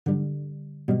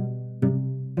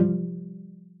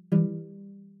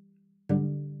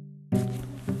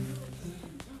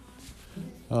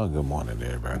Good morning,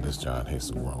 everybody. This is John Hicks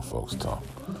from Grown Folks Talk.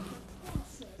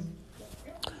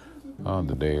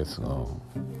 Today is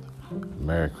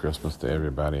Merry Christmas to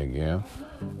everybody again.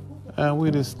 And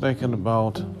we're just thinking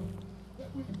about,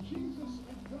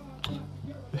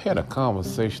 we had a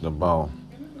conversation about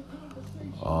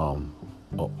on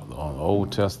the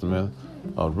Old Testament,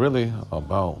 really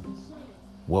about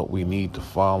what we need to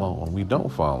follow and we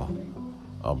don't follow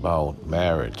about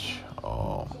marriage.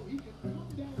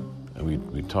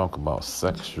 And we talk about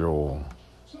sexual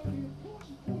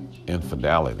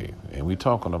infidelity, and we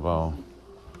talking about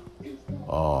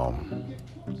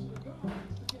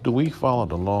do we follow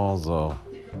the laws of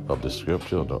the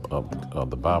scripture, of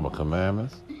the Bible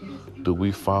commandments? Do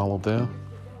we follow them?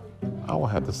 I would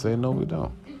have to say no, we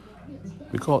don't.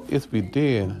 Because if we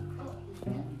did,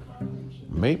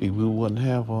 maybe we wouldn't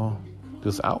have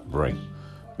this outbreak.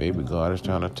 Maybe God is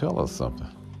trying to tell us something.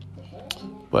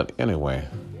 But anyway,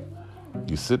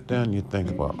 you sit down, you think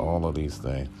about all of these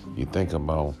things. You think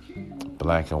about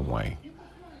black and white.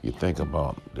 You think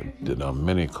about the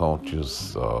many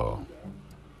cultures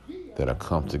that have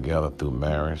come together through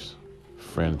marriage,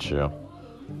 friendship,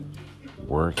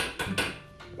 work.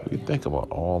 You think about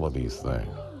all of these things.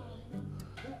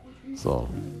 So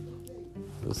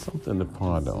there's something to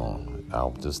ponder on. I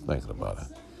was just thinking about it.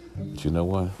 But you know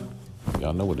what?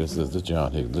 Y'all know what this is. This is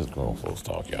John Hicks. This is Grown Folks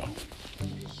Talk, y'all.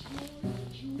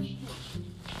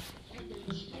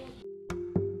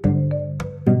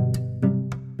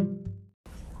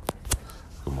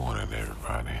 Good morning,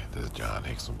 everybody. This is John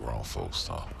Hicks from Grown Folks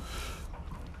Talk.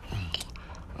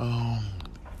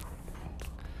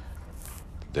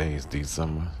 Today is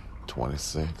December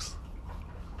 26th.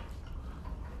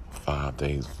 5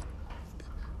 days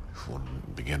before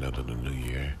the beginning of the new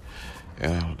year.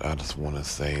 And I just want to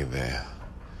say that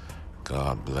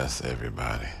God bless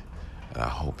everybody. And I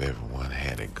hope everyone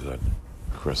had a good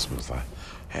Christmas. I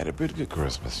had a pretty good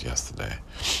Christmas yesterday.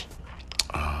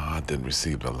 I didn't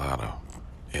receive a lot of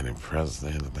any presents or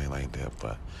anything like that,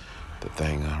 but the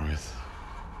thing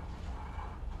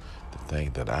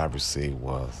that I received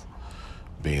was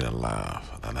being alive,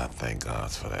 and I thank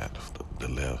God for that, to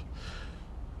live.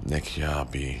 Next year I'll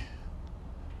be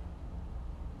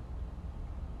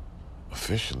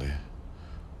officially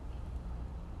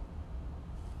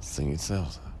senior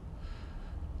citizen.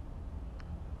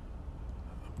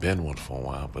 I've been one for a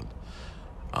while, but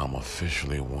I'm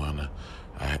officially one.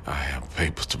 I have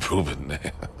papers to prove it now.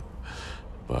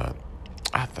 But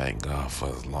I thank God for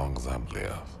as long as I've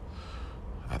lived.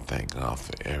 I thank God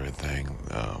for everything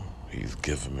He's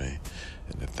given me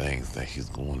and the things that He's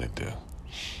going to do.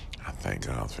 I thank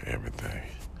God for everything.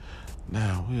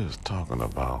 Now, we was talking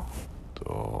about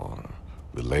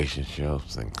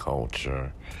relationships and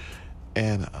culture,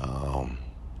 and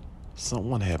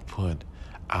someone had put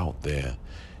out there,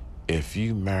 if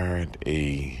you married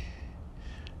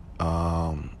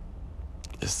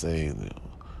let's say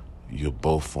you're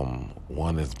both from,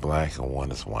 one is black and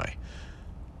one is white,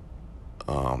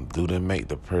 do they make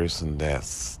the person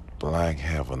that's black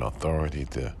have an authority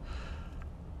to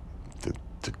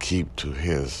keep to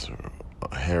his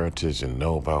heritage and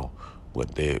know about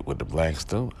what the blacks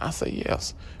do? I say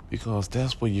yes, because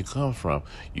that's where you come from.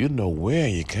 You know where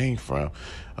you came from.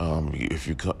 If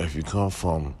you come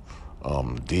from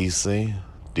D.C.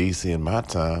 in my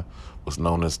time was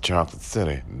known as Chocolate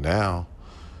City. Now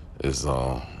is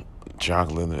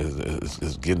chocolate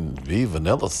is getting to be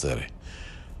Vanilla City.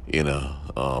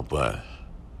 But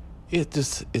it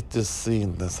just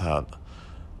seems that's how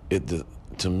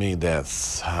to me,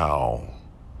 that's how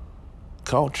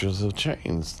cultures have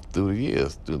changed through the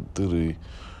years, through the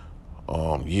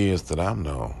years that I've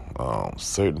known.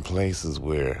 Certain places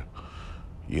where,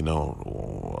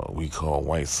 we call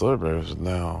white suburbs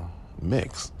now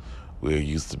mixed. Where it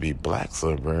used to be black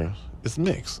suburbs, it's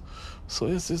mixed. So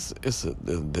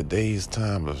the day's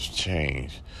time has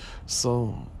changed.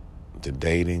 So the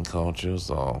dating cultures,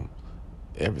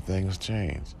 everything has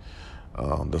changed.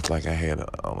 Just like I had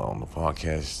on the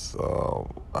podcast,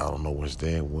 I don't know which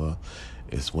day it was.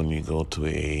 It's when you go to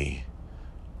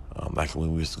like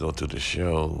when we used to go to the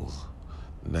shows.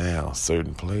 Now,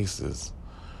 certain places,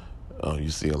 you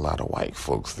see a lot of white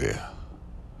folks there.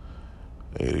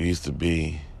 It used to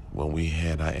be when we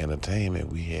had our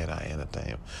entertainment,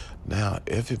 Now,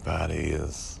 everybody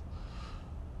is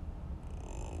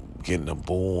getting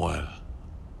aboard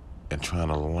and trying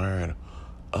to learn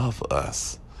of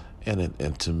us.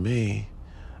 And to me,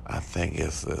 I think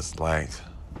it's like,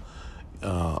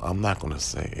 I'm not going to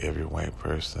say every white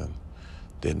person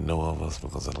didn't know of us,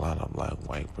 because a lot of black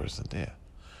white person did.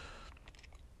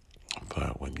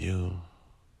 But when you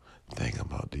think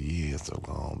about the years that have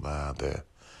gone by, that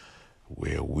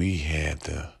where we had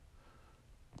the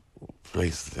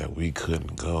places that we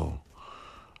couldn't go.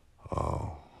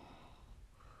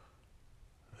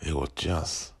 It was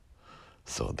just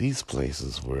so these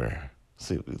places were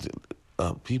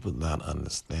people not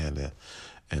understanding,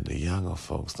 and the younger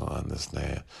folks don't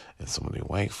understand, and some of the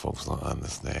white folks don't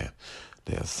understand.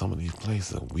 There's some of these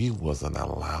places we wasn't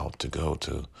allowed to go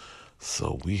to,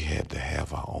 so we had to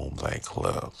have our own black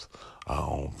clubs, our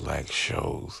own black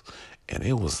shows, and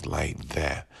it was like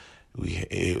that.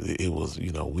 It was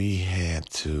we had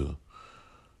to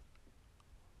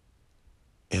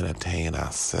entertain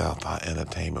ourselves. Our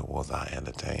entertainment was our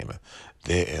entertainment.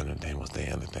 Their entertainment was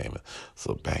their entertainment.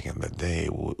 So back in the day,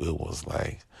 it was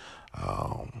like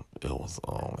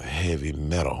heavy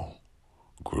metal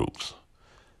groups.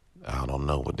 I don't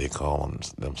know what they call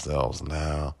themselves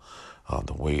now.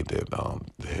 The way that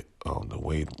the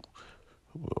way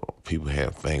people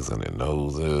have things in their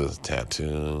noses,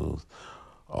 tattoos,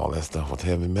 all that stuff was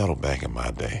heavy metal back in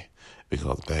my day.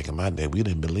 Because back in my day, we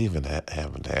didn't believe in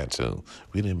having tattoos.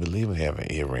 We didn't believe in having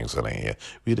earrings in our hair.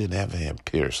 We didn't have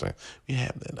piercing. We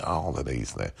had all of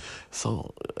these things.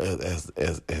 So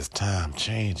as time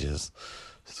changes,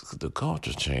 the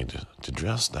culture changes. The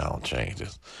dress style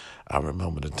changes. I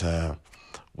remember the time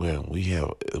when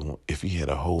if you had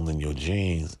a hole in your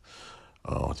jeans,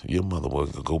 your mother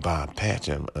would go buy a patch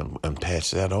and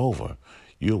patch that over.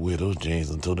 You'll wear those jeans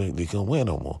until they can't wear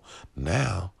no more.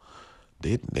 Now,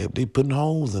 they putting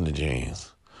holes in the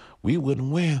jeans. We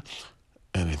wouldn't wear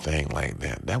anything like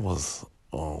that. That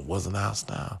wasn't our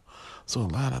style. So a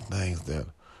lot of things that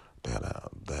are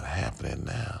happening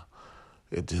now,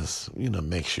 it just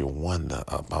makes you wonder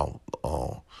about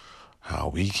how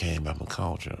we came up in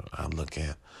culture. I look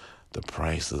at the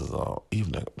prices,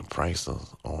 even the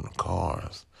prices on the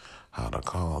cars, how the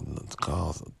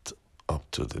cars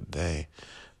up to the day.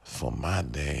 For my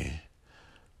day,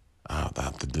 I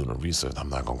have to do the research. I'm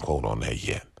not gonna quote on that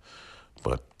yet,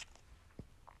 but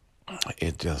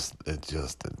it just the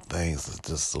things is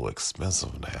just so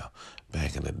expensive now.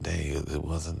 Back in the day, it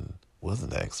wasn't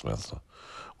that expensive.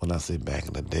 When I say back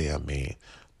in the day, I mean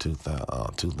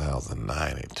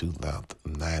 2009 and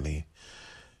 2090.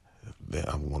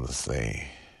 I'm gonna say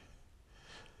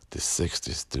the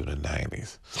 60s through the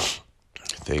 90s.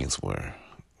 Things was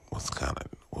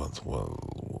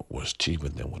cheaper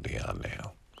than what they are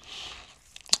now.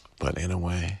 But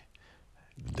anyway,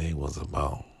 the day was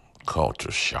about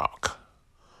culture shock.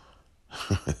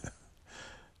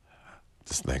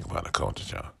 Just think about a culture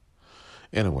shock.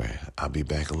 Anyway, I'll be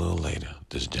back a little later.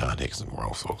 This is John Hickson,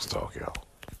 Grown Folks Talk, y'all.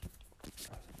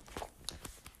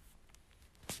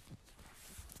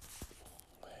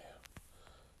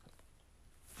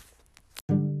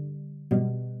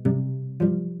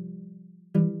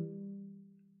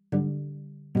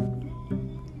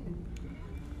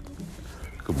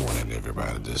 Good morning,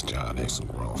 everybody. This is John Hickson,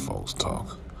 Grown Folks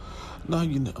Talk. Now,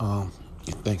 you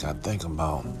think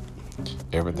about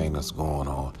everything that's going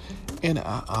on, and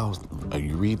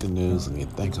you read the news and you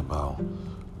think about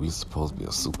we're supposed to be a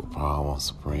superpower,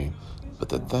 supreme, but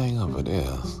the thing of it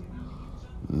is,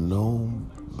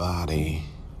 nobody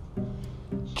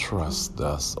trusts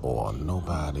us, or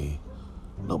nobody's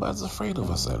afraid of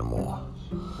us anymore.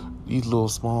 These little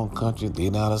small countries, they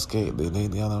not escape, they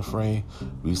not afraid.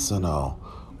 We'll send our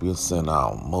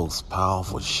most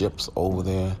powerful ships over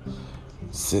there,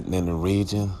 sitting in the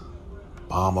region,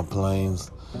 bomber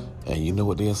planes, and you know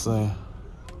what they're saying?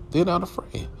 They're not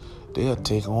afraid. They'll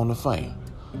take on the fight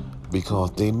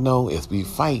because they know if we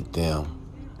fight them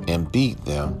and beat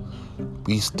them,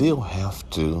 we still have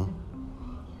to,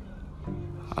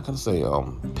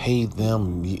 pay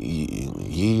them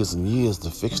years and years to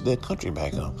fix their country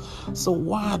back up. So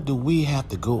why do we have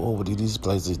to go over to these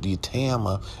places, tear them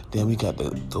up, then we got to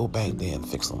go back there and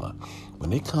fix them up? When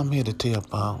they come here to tear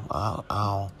up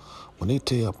our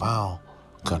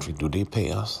country, do they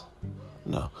pay us?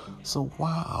 No. So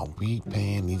why are we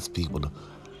paying these people to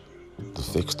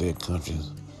fix their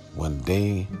countries when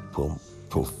they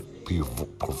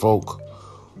provoke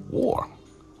war?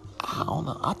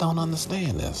 I don't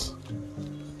understand this.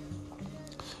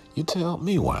 You tell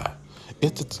me why.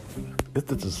 It's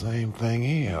the same thing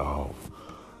here.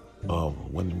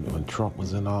 When Trump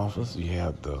was in office, you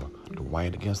had the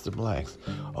white against the blacks.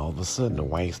 All of a sudden, the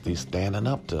whites, they standing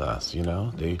up to us.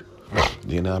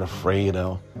 They're not afraid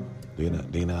of.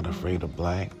 They're not afraid of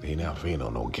black. They're not afraid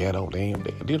of no ghetto. They're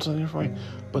not afraid.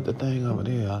 But the thing of it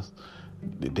is,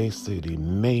 they say they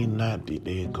may not be.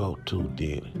 They'll go to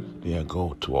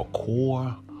a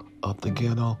core of the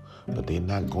ghetto, but they're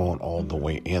not going all the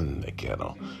way in the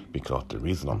ghetto. Because the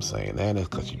reason I'm saying that is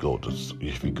because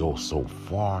if you go so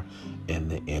far in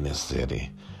the inner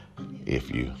city,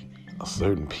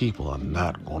 certain people are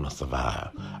not going to survive.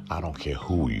 I don't care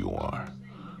who you are.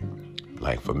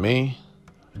 Like for me,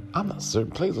 I'm not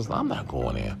certain places I'm not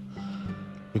going in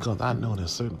because I know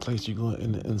there's certain places you go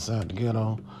inside the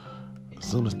ghetto. As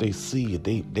soon as they see you,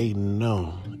 they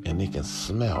know and they can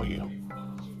smell you.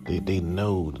 They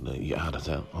know that you're out of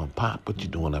town. Pop, what you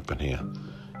doing up in here?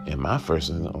 And my first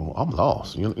thing, I'm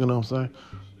lost. You know what I'm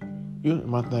saying?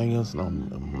 My thing is,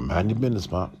 mind your business,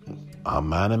 Pop. I'm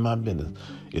minding my business.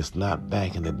 It's not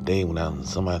back in the day when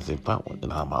somebody said, Pop,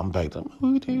 and I'm back there.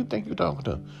 Who do you think you're talking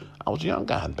to? I was a young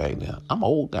guy back then. I'm an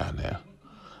old guy now.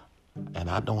 And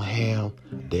I don't have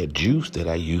that juice that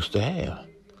I used to have.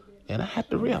 And I had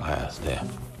to realize that.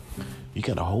 You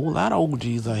got a whole lot of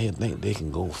OGs out here think they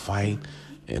can go fight,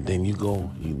 and then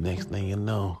next thing you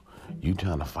know, you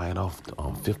trying to fight off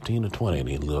 15 or 20 of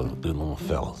these little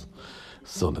fellas.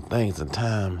 So the things in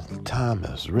time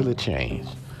has really changed.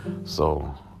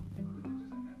 So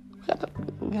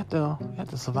we have to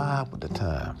survive with the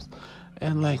times.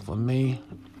 And like for me,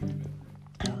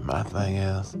 my thing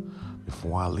is,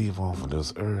 before I leave off of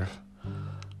this earth,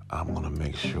 I'm gonna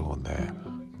make sure that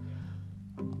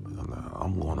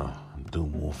I'm gonna do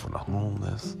more for the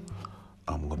homeless.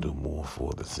 I'm gonna do more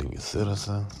for the senior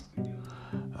citizens.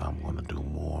 I'm gonna do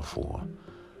more for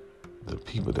the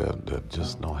people that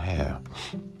just don't have.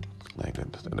 Like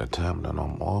the time that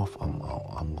I'm off,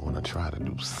 I'm gonna try to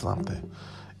do something.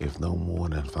 If no more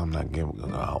than if I'm not giving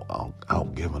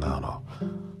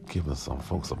some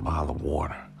folks a bottle of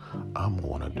water, I'm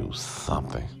gonna do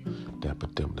something that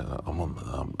put them.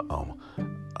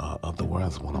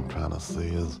 Otherwise, what I'm trying to say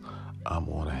is, I'm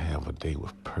gonna have a day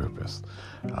with purpose.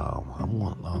 I'm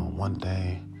going one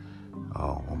day.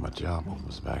 When my job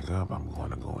opens back up, I'm going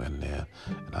to go in there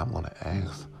and I'm going to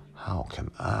ask, how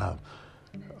can I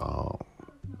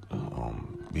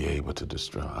be able to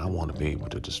distribute? I want to be able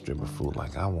to distribute food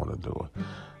like I want to do it.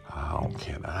 How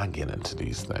can I get into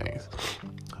these things?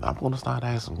 And I'm going to start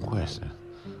asking questions.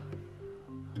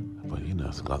 But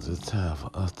it's because it's time for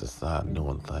us to start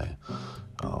doing things.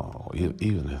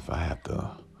 Even if I have to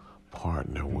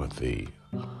partner with a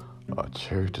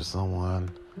church or someone,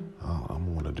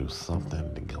 I'm going to do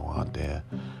something to go out there,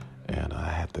 and I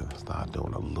have to start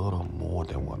doing a little more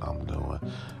than what I'm doing.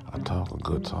 I talk a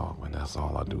good talk, and that's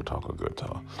all I do, talk a good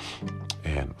talk.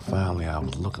 And finally, I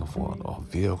was looking for a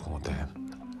vehicle that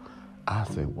I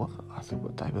said, what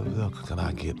type of vehicle can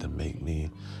I get to make me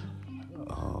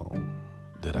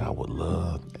that I would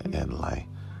love and like?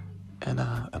 And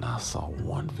I saw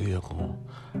one vehicle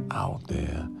out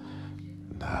there,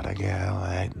 not a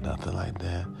Cadillac, nothing like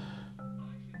that.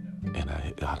 And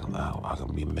I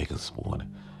can be making sport.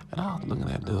 And I was looking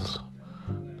at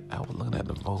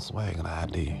the Volkswagen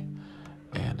ID.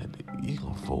 And you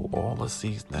can fold all the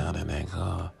seats down in that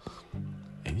car,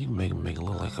 and you can make it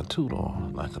look like a two-door,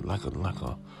 like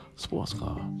a sports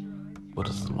car. But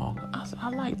it's small. I said, I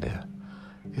like that.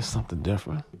 It's something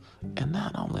different. And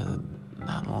not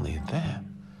only that,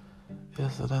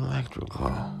 it's an electric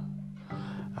car.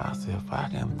 I said, if I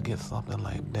can get something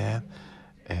like that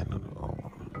and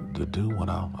to do what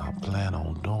I plan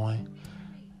on doing,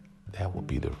 that would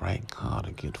be the right car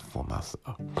to get for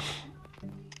myself.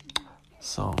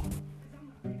 So,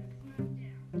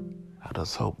 I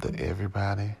just hope that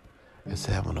everybody is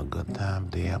having a good time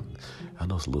there. I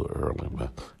know it's a little early,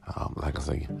 but like I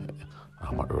say,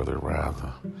 I'm an early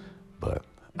riser. But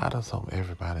I just hope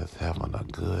everybody is having a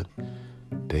good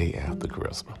day after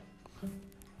Christmas.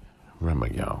 Remember,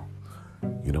 y'all,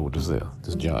 you know what this is. This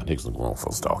is John Hickson, Grown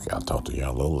Folks Talk. I'll talk to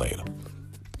y'all a little later.